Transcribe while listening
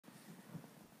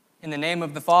In the name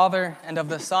of the Father, and of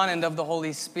the Son, and of the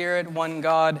Holy Spirit, one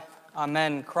God,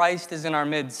 Amen. Christ is in our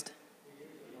midst.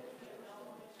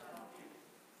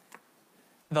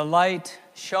 The light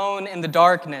shone in the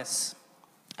darkness,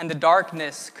 and the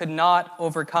darkness could not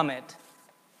overcome it.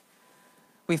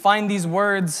 We find these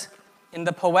words in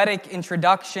the poetic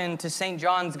introduction to St.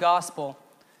 John's Gospel,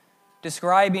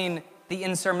 describing the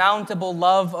insurmountable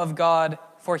love of God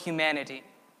for humanity.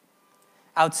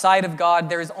 Outside of God,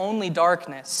 there is only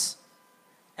darkness,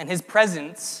 and His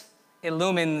presence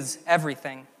illumines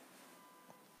everything.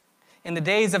 In the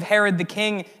days of Herod the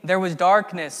king, there was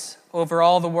darkness over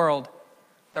all the world.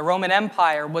 The Roman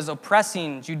Empire was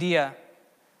oppressing Judea.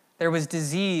 There was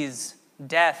disease,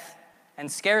 death,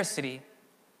 and scarcity,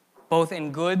 both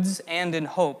in goods and in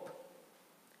hope.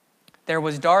 There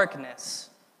was darkness,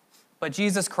 but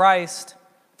Jesus Christ,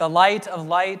 the light of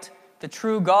light, the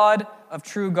true God of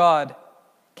true God,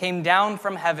 came down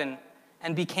from heaven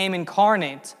and became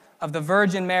incarnate of the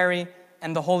Virgin Mary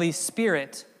and the Holy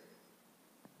Spirit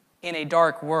in a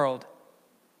dark world.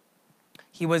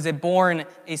 He was born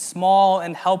a small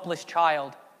and helpless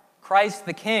child. Christ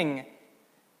the King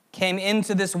came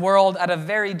into this world at a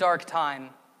very dark time,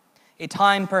 a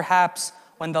time perhaps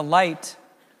when the light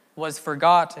was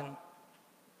forgotten.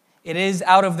 It is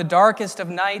out of the darkest of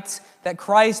nights that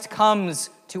Christ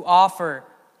comes to offer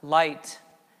light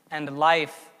and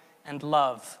life and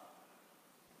love.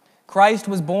 Christ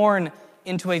was born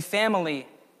into a family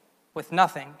with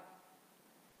nothing,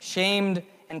 shamed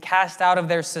and cast out of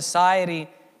their society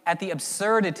at the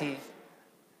absurdity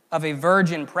of a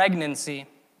virgin pregnancy,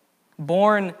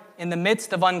 born in the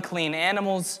midst of unclean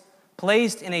animals,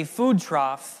 placed in a food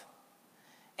trough,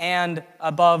 and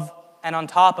above and on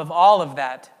top of all of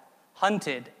that,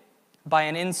 hunted by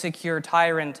an insecure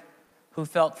tyrant who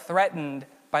felt threatened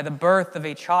by the birth of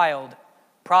a child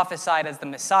prophesied as the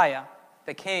Messiah,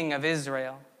 the King of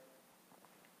Israel.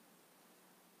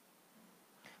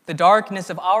 The darkness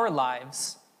of our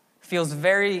lives feels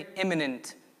very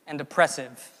imminent and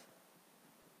oppressive.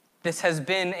 This has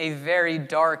been a very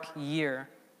dark year.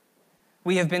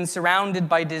 We have been surrounded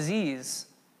by disease,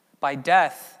 by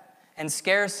death, and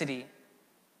scarcity,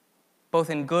 both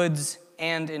in goods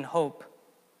and in hope.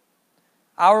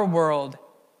 Our world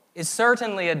is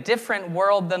certainly a different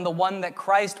world than the one that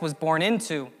Christ was born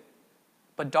into,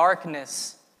 but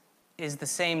darkness is the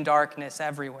same darkness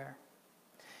everywhere.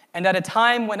 And at a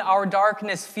time when our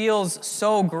darkness feels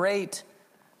so great,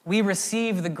 we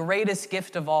receive the greatest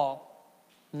gift of all,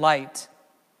 light.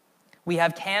 We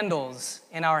have candles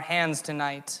in our hands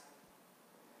tonight.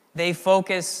 They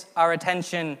focus our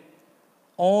attention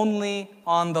only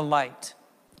on the light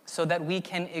so that we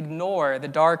can ignore the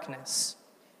darkness.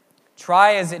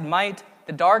 Try as it might,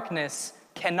 the darkness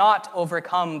cannot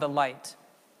overcome the light.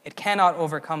 It cannot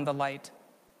overcome the light.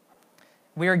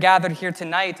 We are gathered here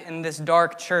tonight in this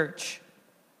dark church.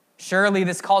 Surely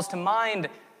this calls to mind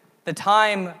the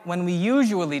time when we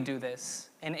usually do this,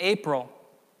 in April,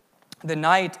 the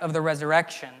night of the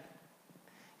resurrection.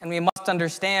 And we must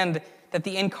understand that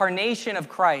the incarnation of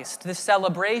Christ, this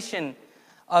celebration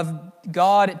of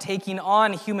God taking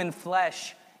on human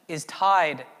flesh, is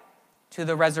tied to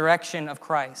the resurrection of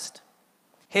Christ.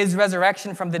 His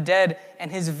resurrection from the dead and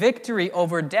his victory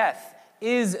over death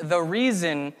is the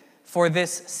reason for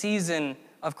this season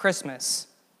of Christmas.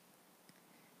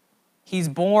 He's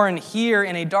born here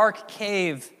in a dark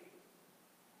cave,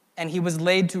 and he was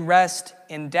laid to rest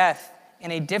in death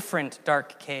in a different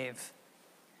dark cave.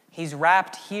 He's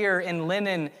wrapped here in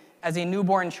linen as a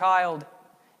newborn child,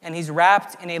 and he's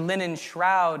wrapped in a linen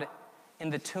shroud in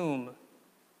the tomb.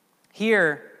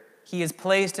 Here, he is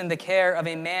placed in the care of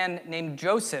a man named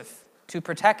Joseph to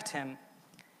protect him.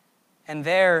 And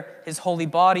there, his holy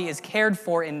body is cared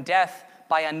for in death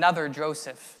by another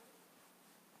Joseph.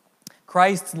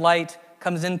 Christ's light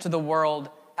comes into the world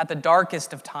at the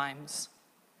darkest of times.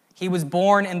 He was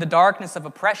born in the darkness of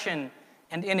oppression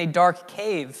and in a dark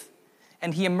cave,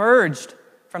 and he emerged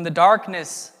from the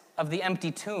darkness of the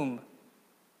empty tomb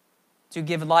to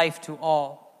give life to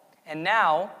all. And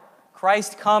now,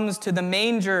 Christ comes to the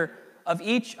manger of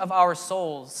each of our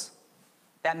souls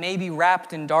that may be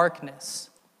wrapped in darkness.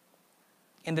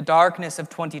 In the darkness of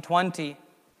 2020,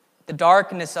 the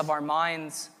darkness of our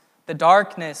minds, the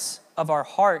darkness of our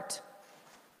heart,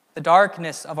 the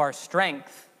darkness of our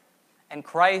strength, and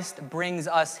Christ brings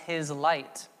us his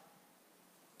light.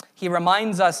 He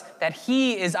reminds us that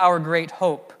he is our great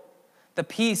hope. The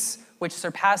peace which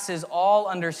surpasses all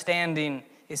understanding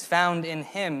is found in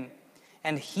him,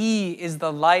 and he is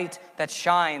the light that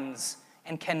shines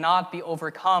and cannot be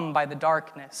overcome by the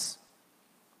darkness.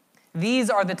 These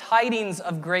are the tidings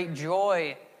of great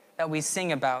joy that we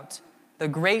sing about, the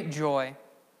great joy.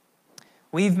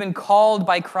 We've been called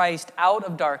by Christ out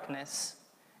of darkness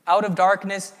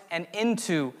and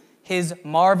into his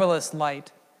marvelous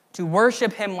light, to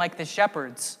worship him like the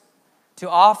shepherds, to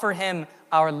offer him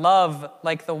our love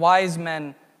like the wise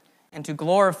men, and to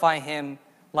glorify him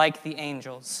like the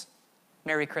angels.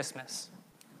 Merry Christmas.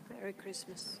 Merry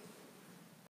Christmas.